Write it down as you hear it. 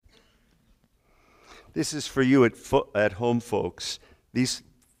This is for you at home, folks. These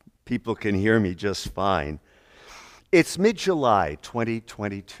people can hear me just fine. It's mid-July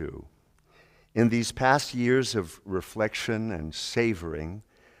 2022. In these past years of reflection and savoring,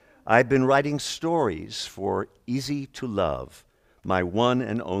 I've been writing stories for Easy to Love, my one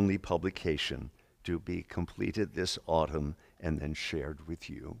and only publication, to be completed this autumn and then shared with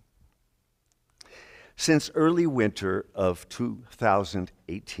you. Since early winter of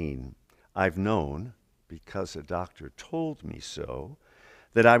 2018, I've known, because a doctor told me so,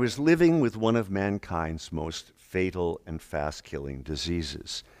 that I was living with one of mankind's most fatal and fast-killing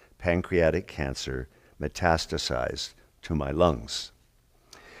diseases, pancreatic cancer metastasized to my lungs.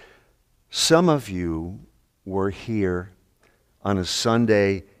 Some of you were here on a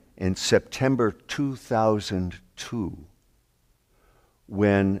Sunday in September 2002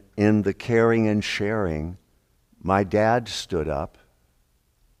 when, in the caring and sharing, my dad stood up.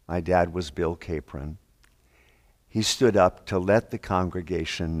 My dad was Bill Capron. He stood up to let the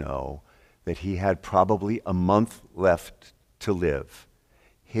congregation know that he had probably a month left to live.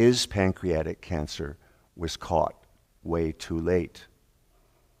 His pancreatic cancer was caught way too late.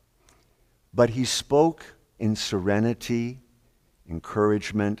 But he spoke in serenity,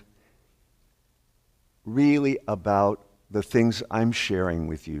 encouragement, really about the things I'm sharing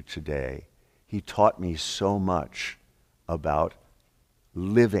with you today. He taught me so much about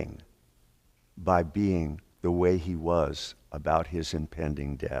living by being the way he was about his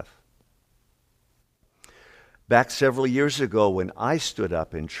impending death. Back several years ago, when I stood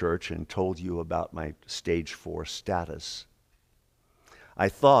up in church and told you about my stage 4 status, I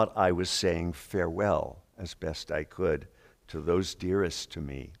thought I was saying farewell as best I could to those dearest to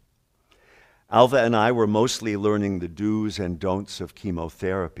me. Alva and I were mostly learning the do's and don'ts of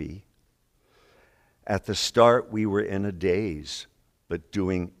chemotherapy. At the start, we were in a daze, but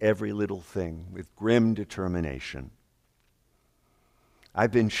doing every little thing with grim determination.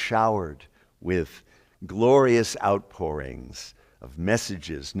 I've been showered with glorious outpourings of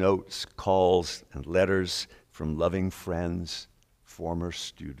messages, notes, calls, and letters from loving friends, former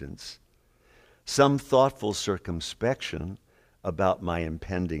students. Some thoughtful circumspection about my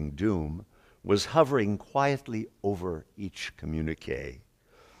impending doom was hovering quietly over each communique.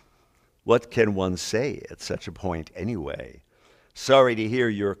 What can one say at such a point anyway? Sorry to hear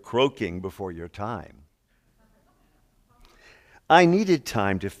you're croaking before your time. I needed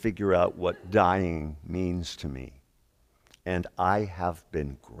time to figure out what dying means to me, and I have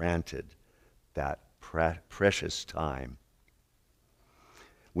been granted that precious time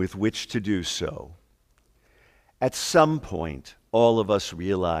with which to do so. At some point, all of us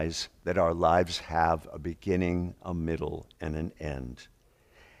realize that our lives have a beginning, a middle, and an end.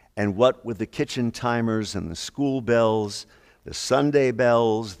 And what with the kitchen timers and the school bells, the Sunday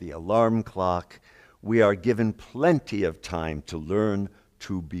bells, the alarm clock, we are given plenty of time to learn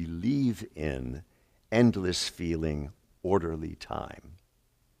to believe in endless feeling, orderly time.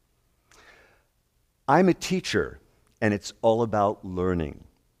 I'm a teacher, and it's all about learning.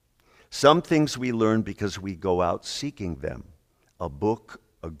 Some things we learn because we go out seeking them. A book,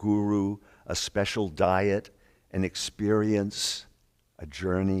 a guru, a special diet, an experience, a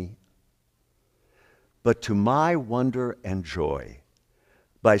journey. But to my wonder and joy,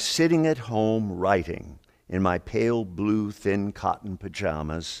 by sitting at home writing in my pale blue thin cotton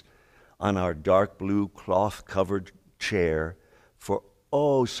pajamas on our dark blue cloth-covered chair for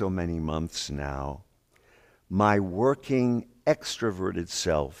oh so many months now, my working extroverted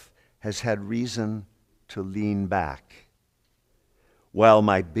self has had reason to lean back, while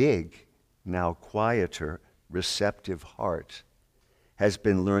my big, now quieter, receptive heart has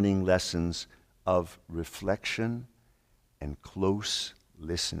been learning lessons of reflection and close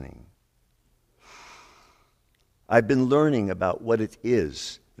listening. I've been learning about what it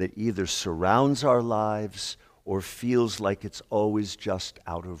is that either surrounds our lives or feels like it's always just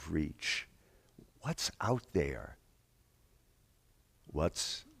out of reach. What's out there?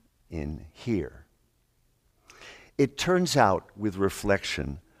 What's in here? It turns out, with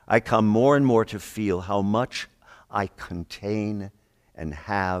reflection, I come more and more to feel how much I contain and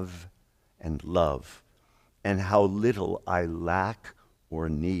have and love, and how little I lack or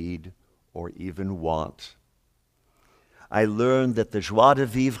need or even want. I learned that the joie de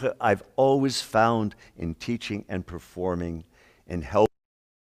vivre I've always found in teaching and performing, in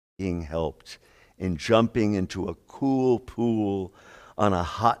being helped, in jumping into a cool pool on a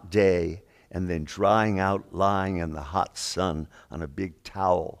hot day and then drying out lying in the hot sun on a big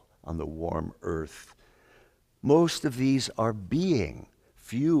towel on the warm earth. Most of these are being.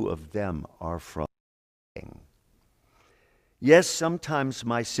 Few of them are from being. Yes, sometimes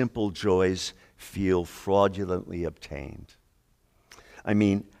my simple joys feel fraudulently obtained. I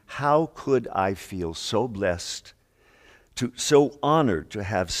mean, how could I feel so blessed, so honored to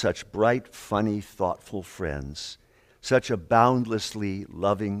have such bright, funny, thoughtful friends, such a boundlessly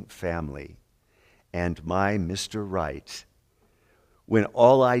loving family, and my Mr. Right, when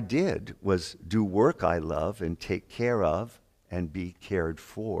all I did was do work I love and take care of and be cared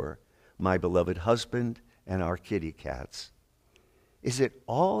for my beloved husband and our kitty cats? Is it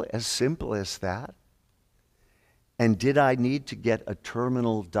all as simple as that? And did I need to get a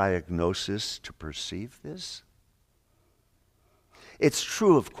terminal diagnosis to perceive this? It's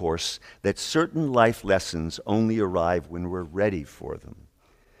true, of course, that certain life lessons only arrive when we're ready for them.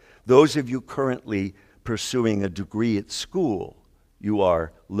 Those of you currently pursuing a degree at school, you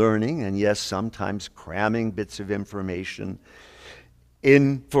are learning and, yes, sometimes cramming bits of information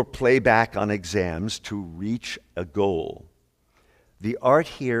in for playback on exams to reach a goal. The art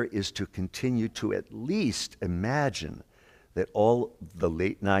here is to continue to at least imagine that all the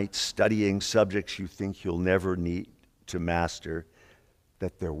late nights studying subjects you think you'll never need to master,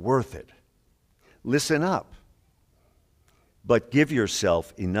 that they're worth it. Listen up, but give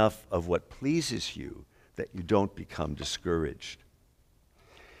yourself enough of what pleases you that you don't become discouraged.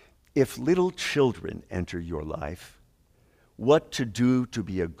 If little children enter your life, what to do to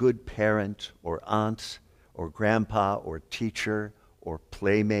be a good parent or aunt or grandpa or teacher or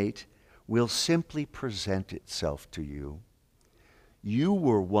playmate will simply present itself to you. You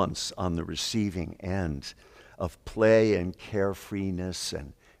were once on the receiving end of play and carefreeness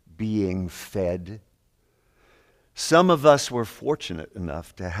and being fed. Some of us were fortunate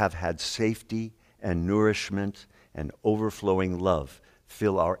enough to have had safety and nourishment and overflowing love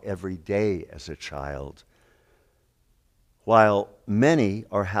fill our every day as a child, while many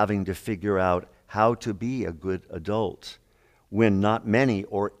are having to figure out how to be a good adult when not many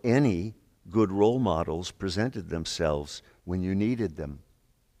or any good role models presented themselves when you needed them.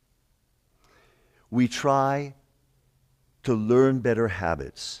 We try to learn better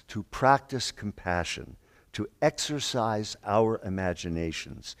habits, to practice compassion, to exercise our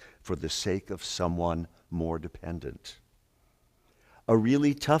imaginations for the sake of someone more dependent. A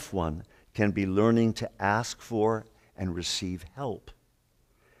really tough one can be learning to ask for and receive help.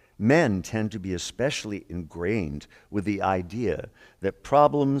 Men tend to be especially ingrained with the idea that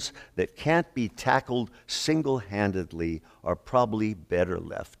problems that can't be tackled single-handedly are probably better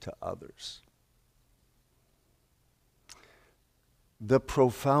left to others. The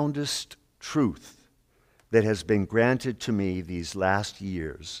profoundest truth that has been granted to me these last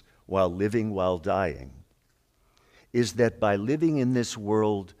years while living while dying is that by living in this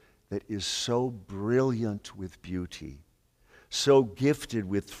world that is so brilliant with beauty, so gifted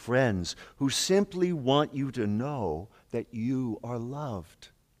with friends who simply want you to know that you are loved,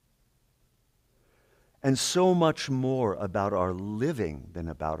 and so much more about our living than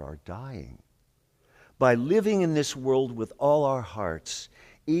about our dying. By living in this world with all our hearts,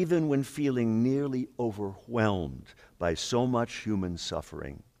 even when feeling nearly overwhelmed by so much human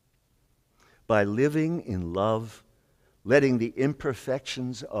suffering, by living in love, letting the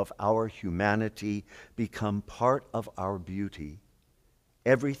imperfections of our humanity become part of our beauty,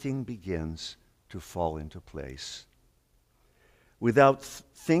 everything begins to fall into place. Without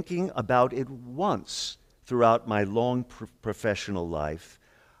thinking about it once throughout my long professional life,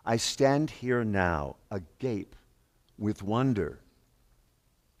 I stand here now, agape with wonder.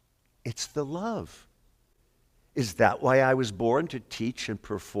 It's the love. Is that why I was born, to teach and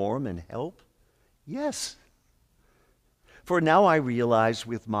perform and help? Yes. For now I realize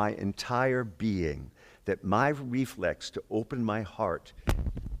with my entire being that my reflex to open my heart,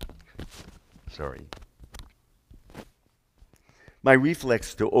 my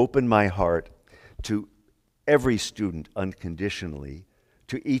reflex to open my heart to every student unconditionally,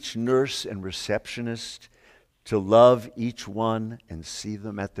 to each nurse and receptionist, to love each one and see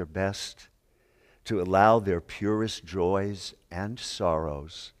them at their best, to allow their purest joys and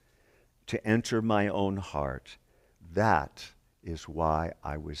sorrows to enter my own heart. That is why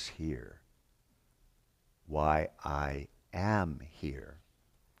I was here, why I am here.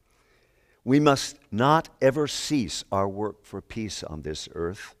 We must not ever cease our work for peace on this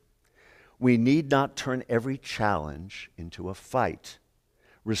earth. We need not turn every challenge into a fight,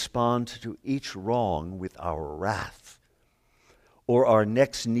 respond to each wrong with our wrath, or our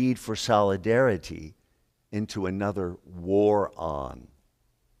next need for solidarity into another war on.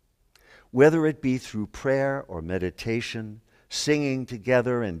 Whether it be through prayer or meditation, singing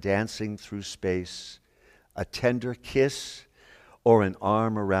together and dancing through space, a tender kiss or an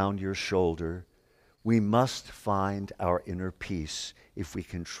arm around your shoulder, We must find our inner peace if we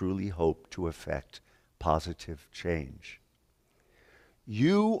can truly hope to effect positive change.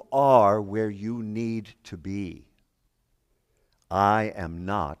 You are where you need to be. I am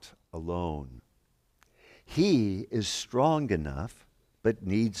not alone. He is strong enough, but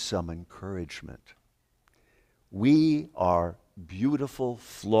needs some encouragement. We are beautiful,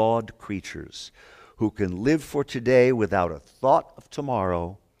 flawed creatures who can live for today without a thought of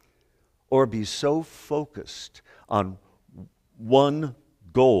tomorrow, or be so focused on one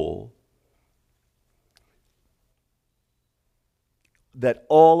goal that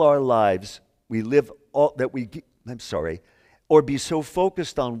all our lives we live all, that we I'm sorry, or be so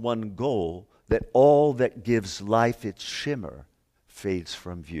focused on one goal that all that gives life its shimmer fades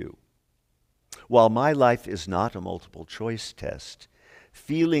from view. While my life is not a multiple choice test,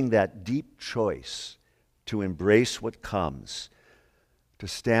 feeling that deep choice to embrace what comes, to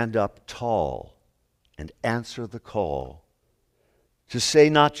stand up tall and answer the call, to say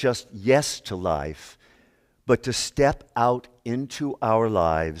not just yes to life, but to step out into our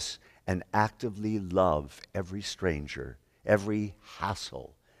lives and actively love every stranger, every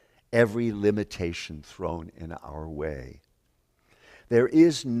hassle, every limitation thrown in our way. There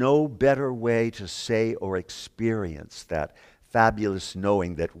is no better way to say or experience that fabulous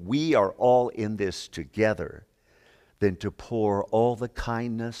knowing that we are all in this together than to pour all the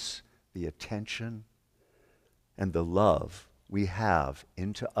kindness, the attention, and the love we have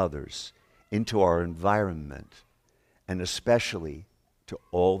into others, into our environment, and especially to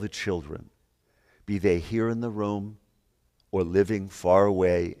all the children, be they here in the room or living far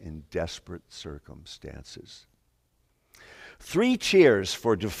away in desperate circumstances. 3 cheers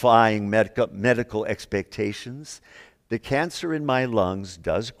for defying medical expectations. The cancer in my lungs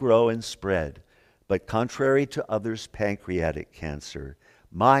does grow and spread, but contrary to others' pancreatic cancer,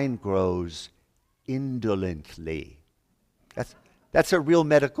 mine grows indolently. That's a real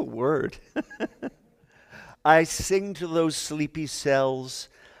medical word. I sing to those sleepy cells.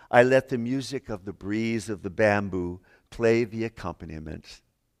 I let the music of the breeze of the bamboo play the accompaniment.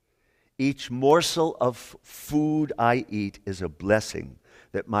 Each morsel of food I eat is a blessing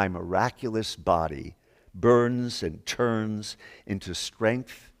that my miraculous body burns and turns into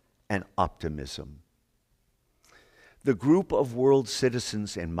strength and optimism. The group of world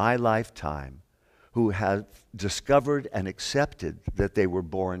citizens in my lifetime who have discovered and accepted that they were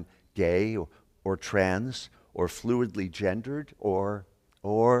born gay or trans or fluidly gendered or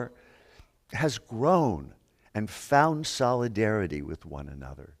has grown and found solidarity with one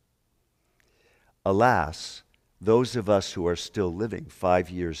another. Alas, those of us who are still living 5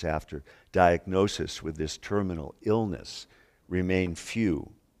 years after diagnosis with this terminal illness remain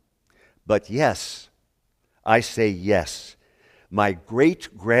few. But yes, I say yes, my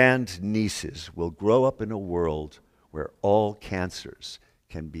great-grand-nieces will grow up in a world where all cancers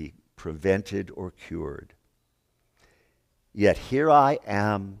can be prevented or cured. Yet here I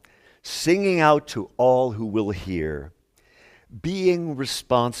am, singing out to all who will hear. Being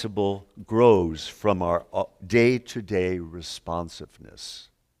responsible grows from our day-to-day responsiveness.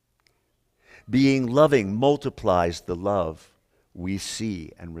 Being loving multiplies the love we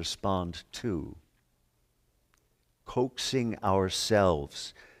see and respond to. Coaxing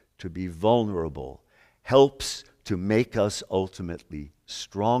ourselves to be vulnerable helps to make us ultimately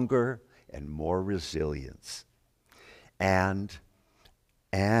stronger and more resilient. And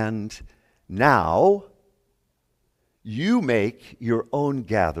now, you make your own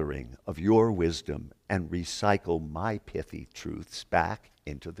gathering of your wisdom and recycle my pithy truths back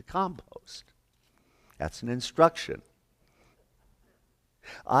into the compost. That's an instruction.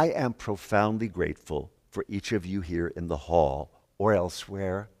 I am profoundly grateful for each of you here in the hall or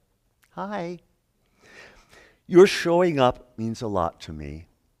elsewhere. Hi. Your showing up means a lot to me.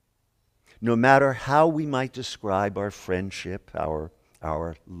 No matter how we might describe our friendship, our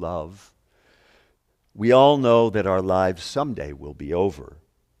love, we all know that our lives someday will be over.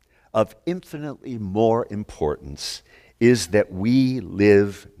 Of infinitely more importance is that we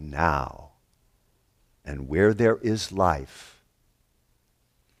live now. And where there is life,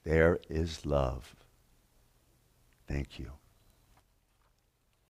 there is love. Thank you.